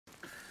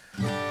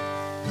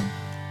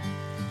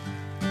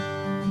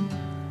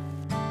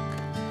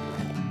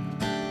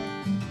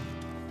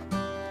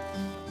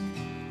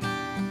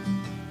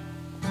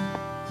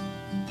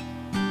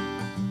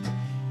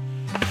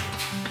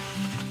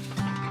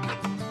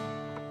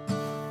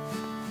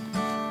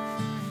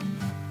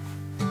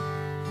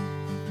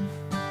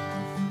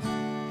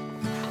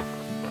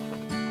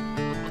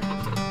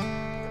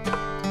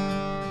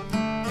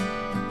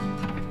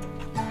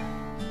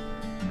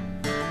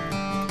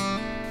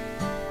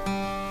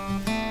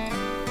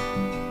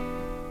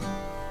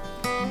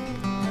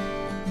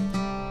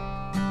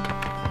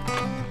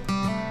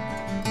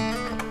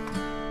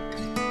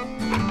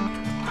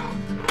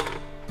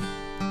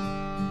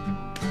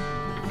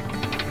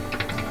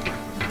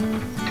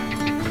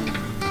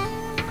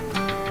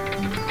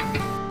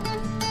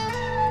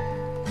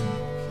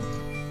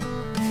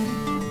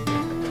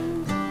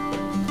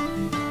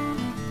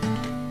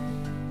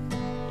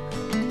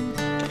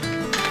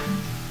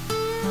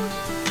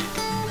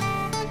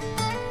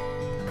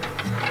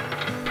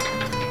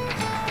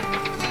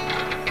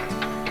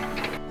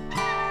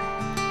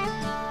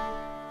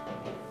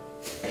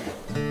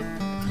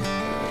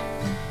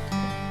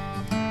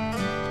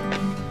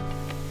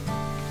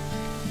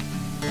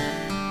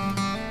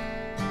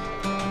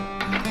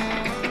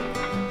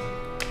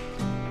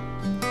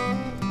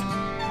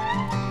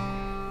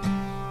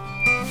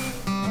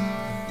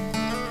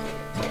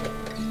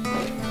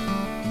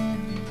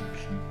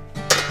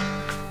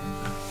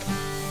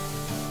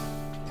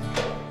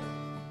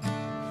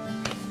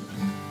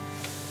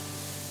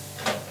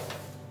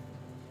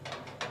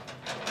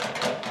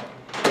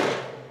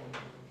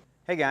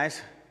Hey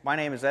guys, my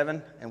name is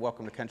Evan and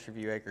welcome to Country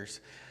View Acres.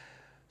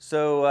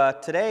 So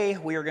today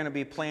we are going to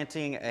be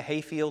planting a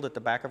hay field at the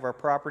back of our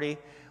property.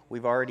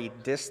 We've already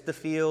disked the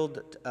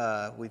field.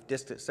 We've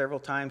disked it several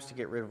times to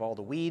get rid of all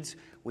the weeds.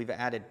 We've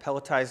added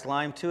pelletized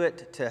lime to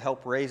it to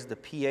help raise the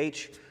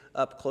pH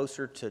up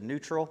closer to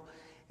neutral.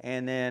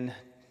 And then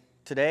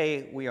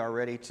today we are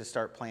ready to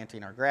start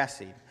planting our grass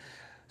seed.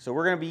 So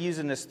we're going to be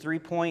using this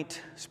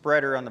 3-point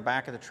spreader on the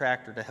back of the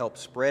tractor to help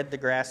spread the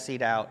grass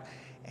seed out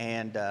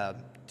and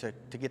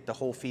to get the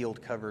whole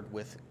field covered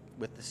with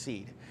the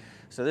seed.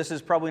 So this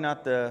is probably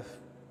not the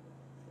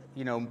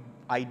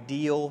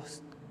ideal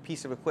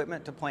piece of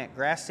equipment to plant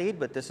grass seed,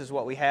 but this is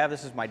what we have.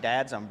 This is my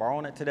dad's. I'm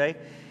borrowing it today,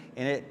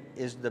 and it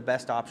is the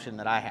best option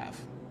that I have.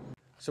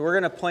 So we're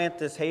going to plant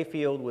this hay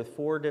field with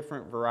 4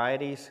 different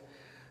varieties.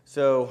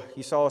 So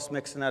you saw us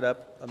mixing that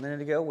up a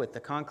minute ago with the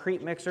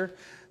concrete mixer.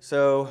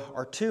 So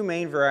our 2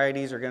 main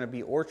varieties are going to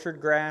be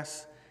orchard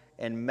grass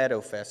and meadow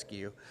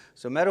fescue.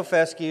 So meadow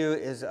fescue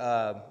is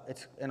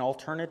it's an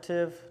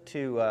alternative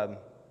to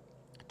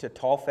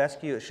tall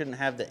fescue. It shouldn't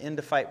have the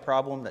endophyte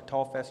problem that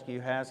tall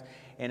fescue has,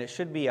 and it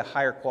should be a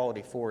higher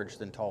quality forage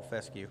than tall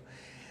fescue.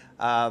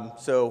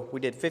 So we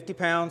did 50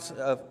 pounds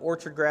of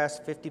orchard grass,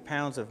 50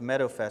 pounds of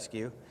meadow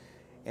fescue,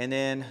 and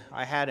then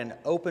I had an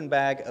open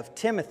bag of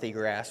Timothy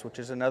grass, which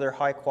is another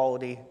high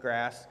quality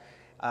grass,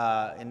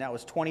 and that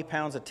was 20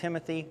 pounds of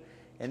Timothy,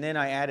 and then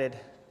I added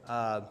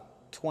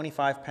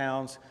 25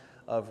 pounds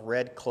of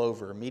red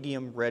clover,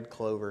 medium red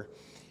clover.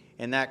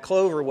 And that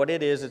clover, what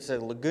it is, it's a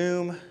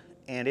legume,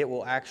 and it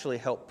will actually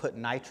help put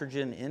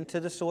nitrogen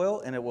into the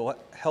soil, and it will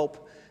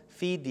help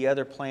feed the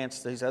other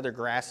plants, these other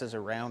grasses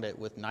around it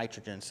with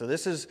nitrogen. So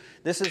this is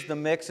the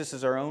mix. This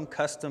is our own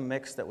custom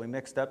mix that we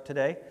mixed up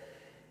today.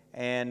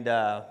 And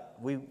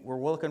we're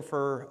looking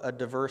for a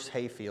diverse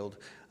hay field.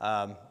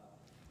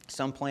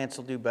 Some plants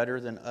will do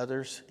better than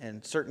others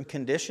in certain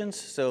conditions,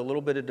 so a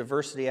little bit of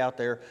diversity out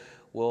there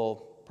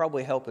will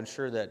probably help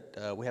ensure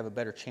that we have a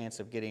better chance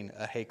of getting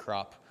a hay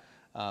crop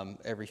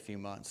every few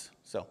months.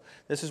 So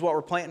this is what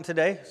we're planting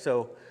today.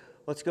 So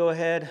let's go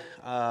ahead,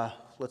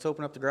 let's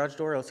open up the garage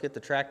door, let's get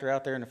the tractor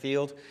out there in the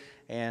field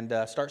and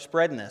start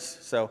spreading this.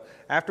 So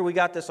after we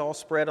got this all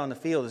spread on the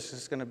field, it's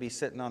just going to be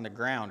sitting on the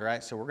ground,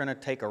 right? So we're going to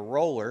take a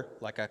roller,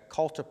 like a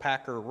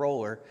Cultipacker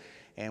roller,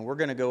 and we're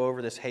going to go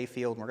over this hay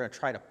field and we're going to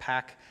try to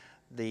pack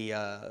the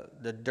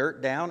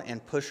dirt down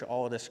and push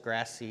all of this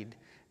grass seed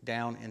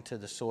down into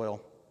the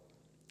soil.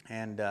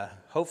 And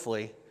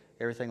hopefully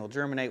everything will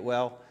germinate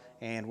well,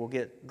 and we'll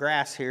get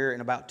grass here in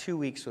about 2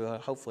 weeks. We'll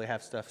hopefully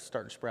have stuff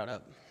starting to sprout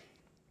up.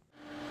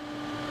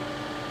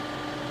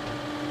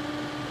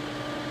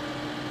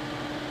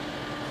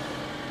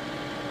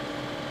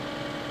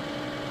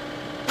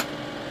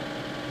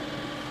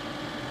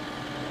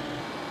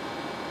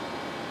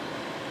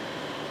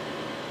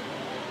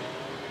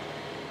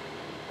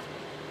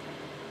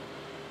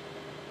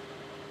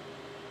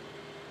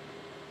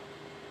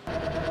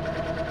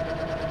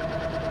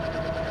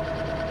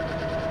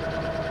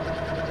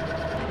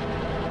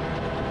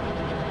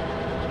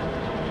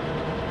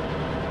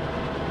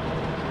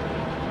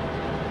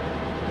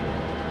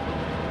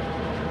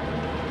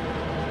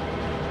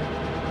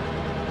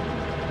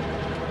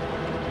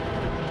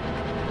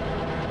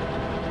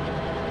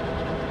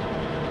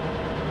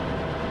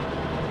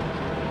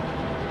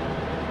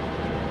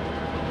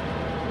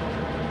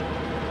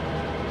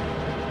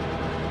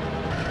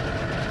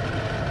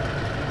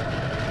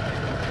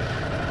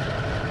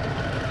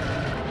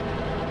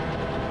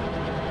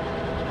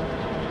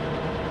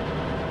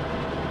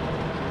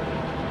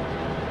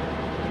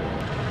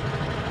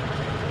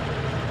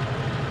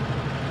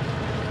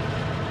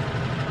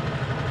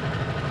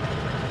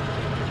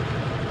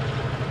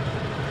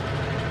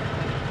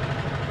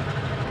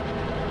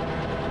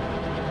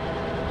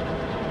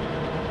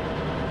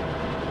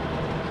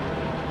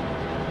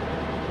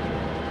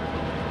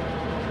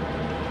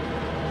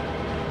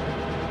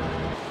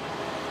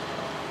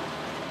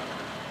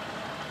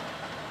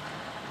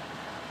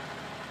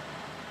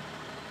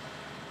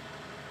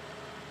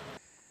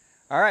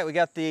 All right, we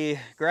got the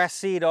grass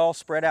seed all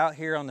spread out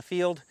here on the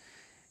field,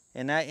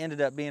 and that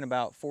ended up being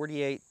about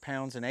 48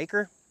 pounds an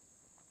acre.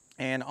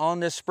 And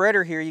on this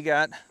spreader here, you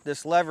got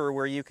this lever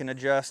where you can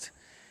adjust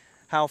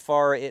how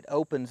far it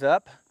opens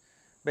up,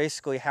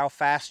 basically how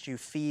fast you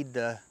feed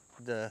the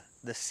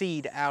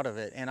seed out of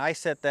it. And I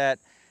set that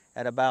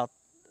at about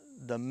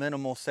the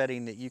minimal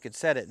setting that you could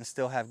set it and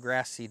still have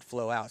grass seed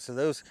flow out.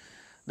 So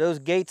those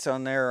gates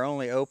on there are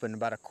only open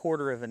about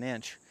 1/4 of an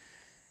inch.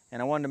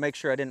 And I wanted to make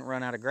sure I didn't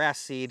run out of grass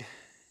seed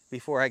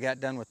before I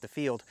got done with the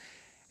field.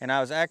 And I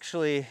was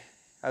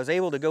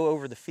able to go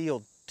over the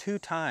field 2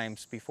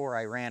 times before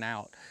I ran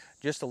out,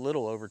 just a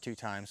little over 2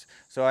 times.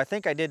 So I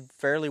think I did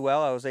fairly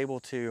well. I was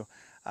able to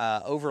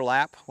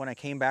overlap when I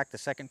came back the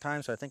second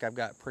time, so I think I've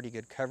got pretty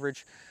good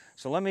coverage.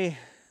 So let me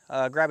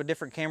grab a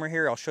different camera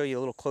here. I'll show you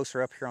a little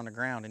closer up here on the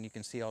ground, and you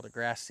can see all the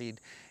grass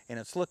seed. And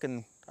it's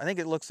looking, I think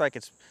it looks like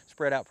it's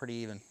spread out pretty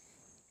even.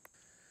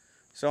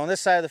 So on this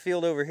side of the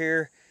field over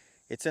here,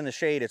 it's in the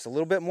shade. It's a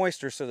little bit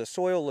moister, so the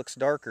soil looks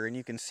darker, and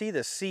you can see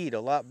the seed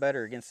a lot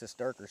better against this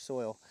darker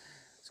soil.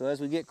 So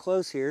as we get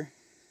close here,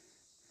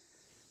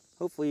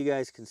 hopefully you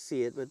guys can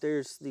see it, but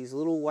there's these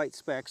little white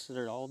specks that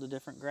are all the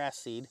different grass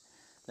seed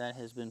that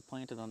has been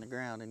planted on the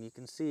ground, and you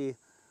can see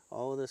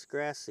all of this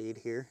grass seed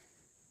here.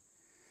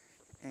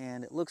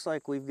 And it looks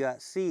like we've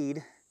got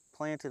seed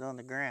planted on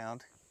the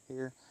ground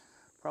here,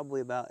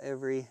 probably about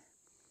every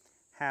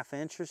 ½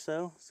 inch or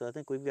so. So I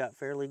think we've got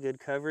fairly good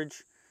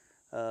coverage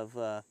of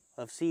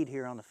seed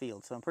here on the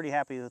field. So I'm pretty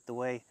happy with the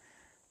way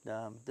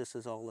this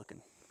is all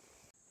looking.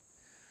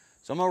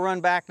 So I'm gonna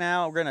run back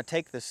now. We're gonna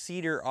take the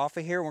seeder off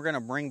of here, and we're gonna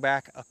bring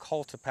back a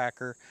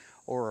cultipacker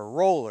or a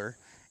roller.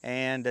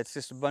 And it's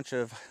just a bunch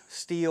of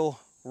steel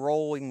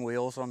rolling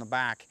wheels on the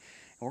back.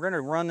 And we're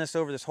gonna run this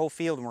over this whole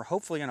field, and we're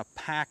hopefully gonna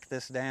pack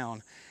this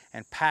down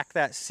and pack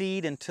that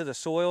seed into the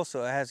soil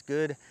so it has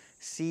good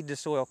seed to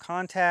soil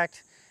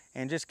contact,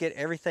 and just get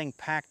everything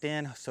packed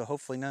in so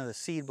hopefully none of the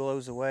seed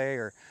blows away,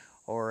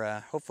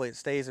 or hopefully it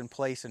stays in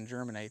place and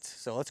germinates.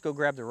 So let's go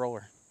grab the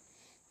roller.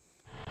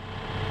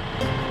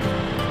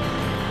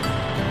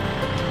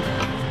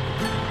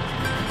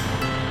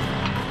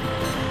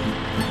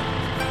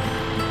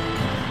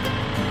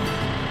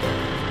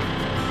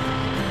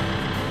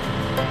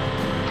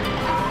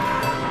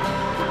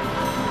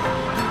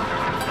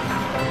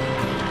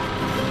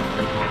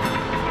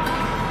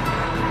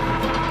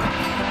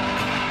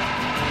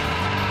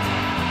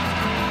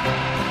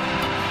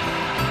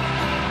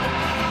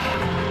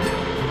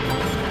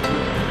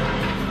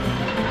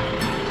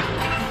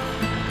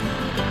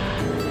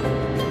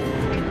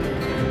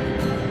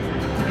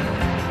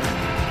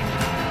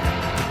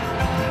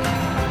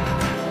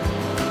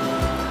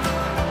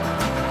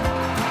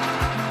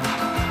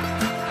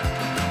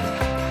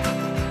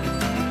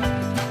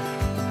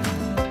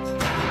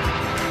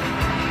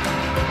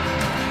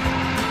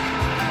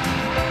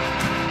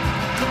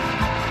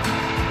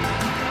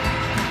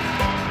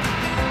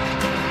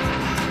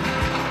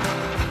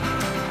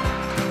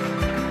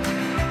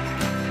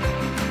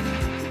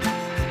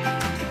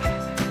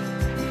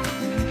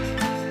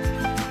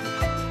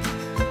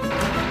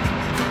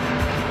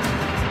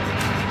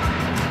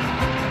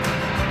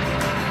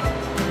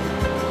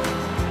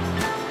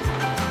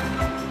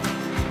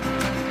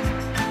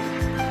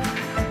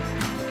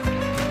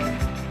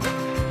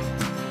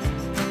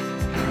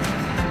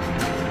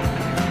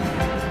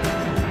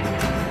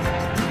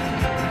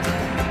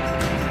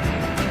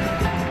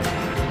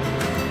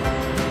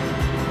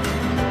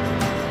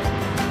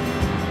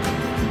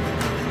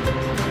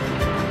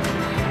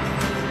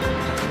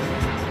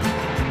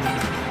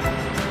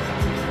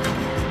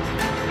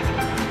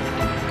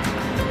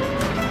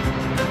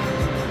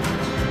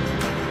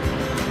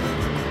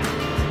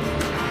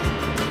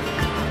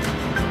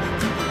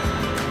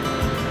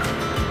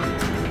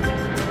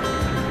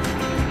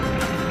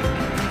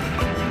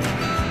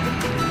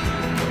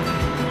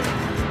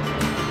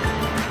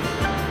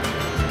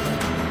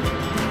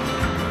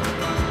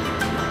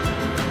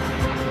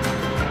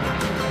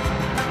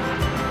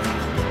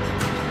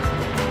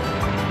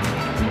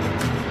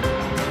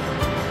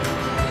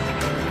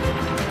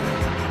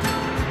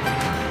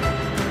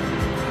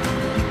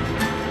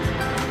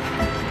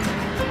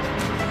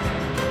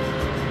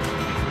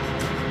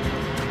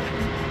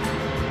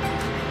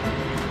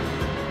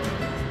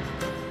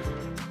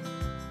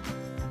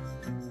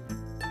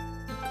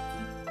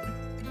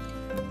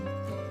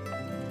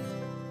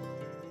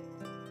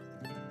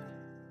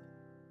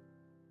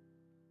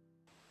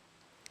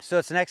 So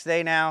it's the next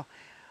day now.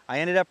 I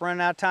ended up running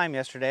out of time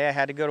yesterday. I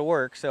had to go to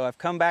work. So I've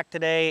come back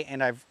today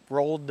and I've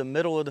rolled the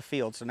middle of the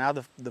field. So now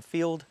the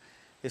field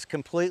is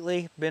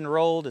completely been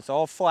rolled. It's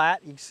all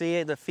flat. You can see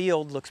it, the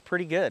field looks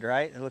pretty good,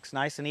 right? It looks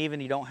nice and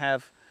even. You don't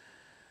have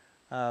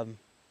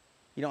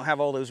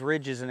all those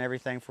ridges and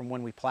everything from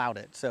when we plowed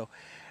it. So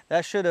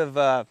that should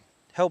have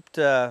helped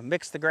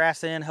mix the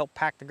grass in, help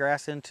pack the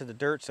grass into the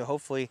dirt. So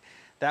hopefully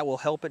that will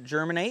help it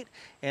germinate.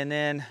 And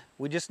then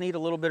we just need a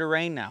little bit of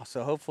rain now.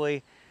 So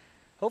hopefully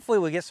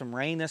we get some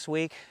rain this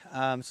week.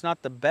 It's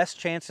not the best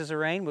chances of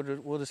rain,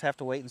 but we'll just have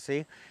to wait and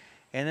see.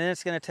 And then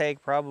it's going to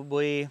take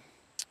probably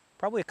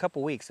a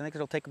couple weeks. I think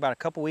it'll take about a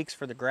couple weeks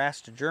for the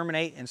grass to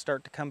germinate and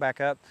start to come back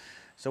up.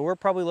 So we're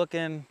probably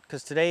looking,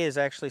 because today is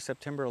actually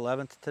September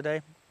 11th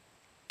today,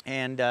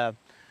 and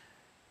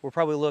we're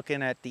probably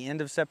looking at the end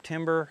of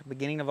September,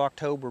 beginning of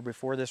October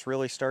before this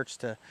really starts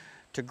to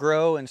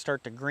grow and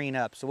start to green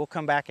up. So we'll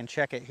come back and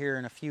check it here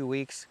in a few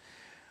weeks.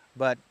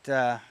 But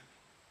I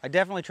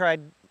definitely tried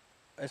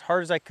as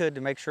hard as I could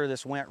to make sure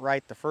this went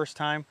right the first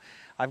time.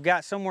 I've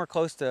got somewhere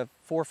close to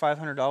 $400 or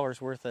 $500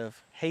 worth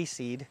of hay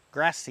seed,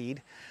 grass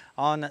seed,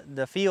 on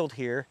the field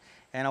here,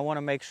 and I want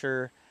to make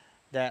sure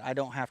that I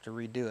don't have to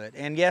redo it.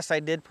 And yes, I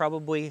did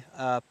probably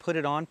put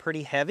it on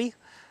pretty heavy,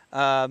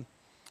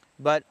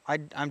 but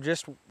I'm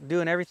just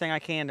doing everything I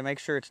can to make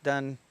sure it's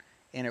done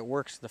and it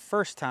works the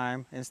first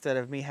time, instead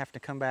of me having to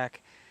come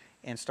back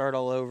and start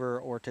all over,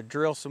 or to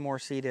drill some more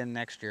seed in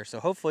next year. So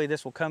hopefully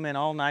this will come in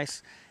all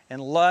nice and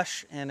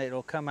lush, and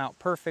it'll come out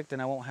perfect, and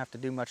I won't have to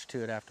do much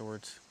to it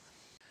afterwards.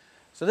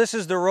 So this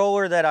is the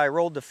roller that I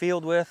rolled the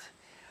field with.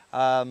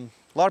 A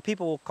lot of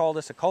people will call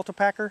this a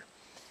Cultipacker.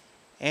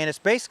 And it's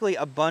basically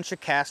a bunch of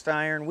cast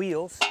iron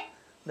wheels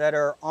that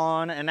are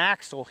on an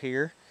axle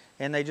here,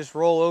 and they just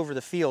roll over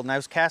the field. And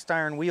those cast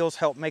iron wheels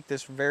help make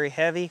this very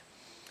heavy.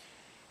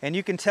 And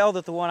you can tell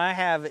that the one I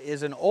have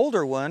is an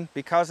older one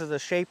because of the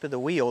shape of the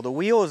wheel. The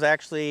wheel is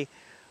actually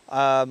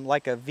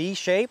like a V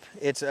shape.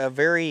 It's a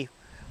very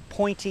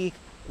pointy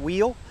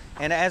wheel.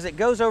 And as it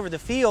goes over the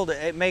field,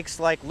 it makes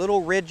like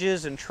little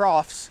ridges and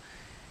troughs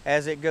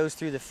as it goes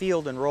through the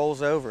field and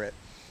rolls over it.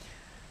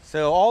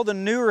 So all the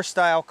newer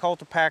style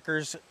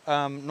Cultipackers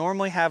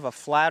normally have a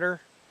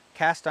flatter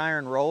cast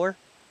iron roller.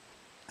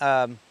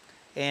 And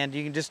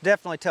you can just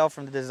definitely tell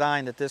from the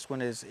design that this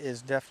one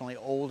is definitely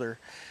older.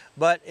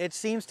 But it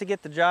seems to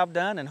get the job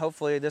done, and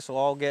hopefully this will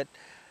all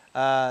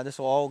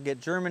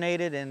get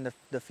germinated and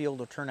the field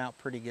will turn out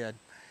pretty good.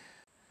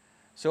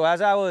 So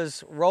as I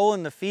was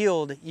rolling the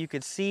field, you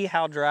could see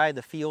how dry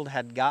the field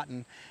had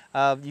gotten.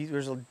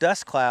 There's a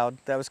dust cloud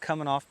that was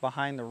coming off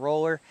behind the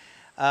roller.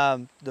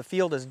 The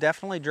field has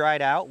definitely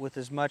dried out with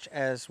as much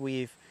as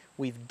we've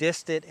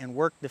dissed it and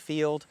worked the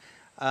field.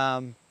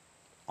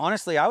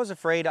 Honestly, I was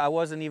afraid I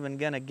wasn't even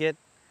going to get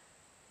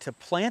to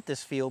plant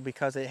this field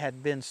because it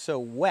had been so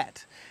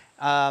wet.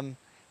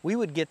 We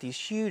would get these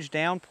huge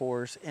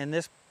downpours, and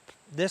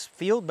this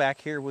field back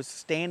here was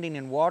standing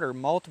in water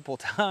multiple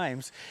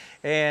times,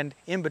 and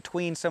in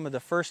between some of the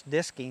first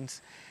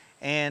diskings.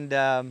 And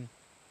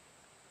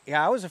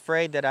yeah, I was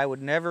afraid that I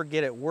would never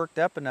get it worked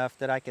up enough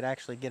that I could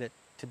actually get it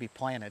to be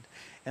planted.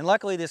 And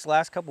luckily this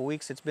last couple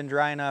weeks it's been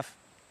dry enough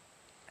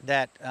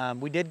that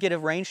we did get a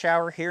rain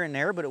shower here and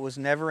there, but it was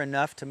never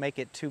enough to make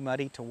it too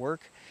muddy to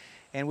work.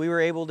 And we were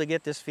able to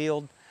get this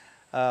field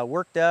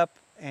worked up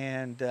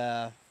and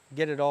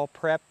get it all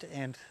prepped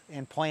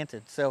and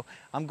planted. So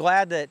I'm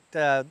glad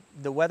that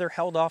the weather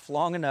held off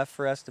long enough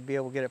for us to be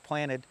able to get it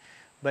planted,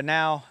 but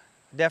now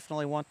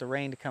definitely want the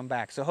rain to come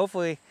back. So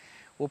hopefully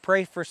we'll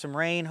pray for some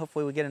rain.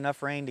 Hopefully we get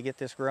enough rain to get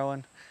this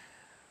growing.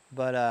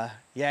 But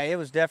yeah, it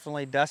was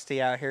definitely dusty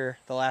out here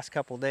the last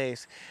couple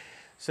days.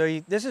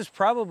 So this is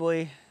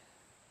probably,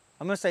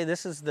 I'm gonna say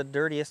this is the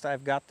dirtiest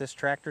I've got this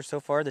tractor so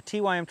far. The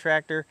TYM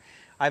tractor,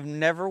 I've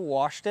never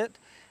washed it.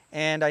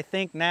 And I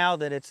think now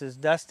that it's as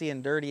dusty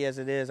and dirty as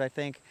it is, I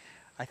think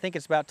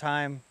it's about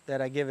time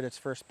that I give it its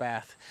first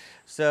bath.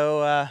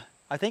 So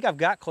I think I've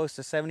got close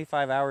to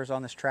 75 hours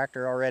on this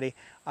tractor already.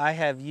 I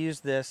have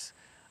used this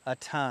a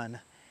ton,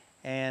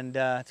 and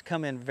it's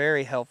come in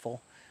very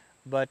helpful.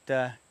 But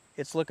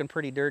it's looking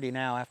pretty dirty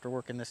now after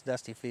working this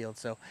dusty field.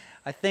 So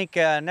I think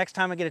next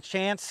time I get a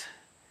chance,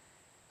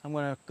 I'm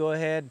gonna go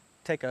ahead,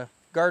 take a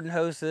garden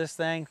hose to this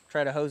thing,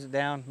 try to hose it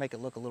down, make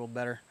it look a little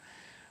better.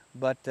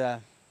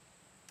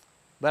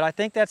 But I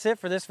think that's it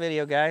for this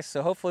video, guys.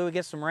 So hopefully we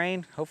get some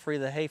rain, hopefully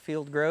the hay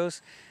field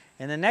grows,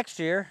 and then next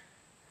year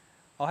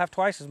I'll have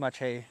twice as much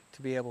hay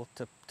to be able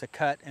to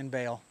cut and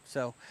bale.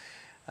 So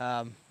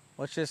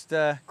let's just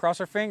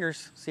cross our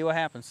fingers, see what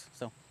happens.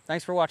 So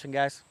thanks for watching,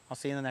 guys. I'll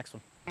see you in the next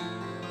one.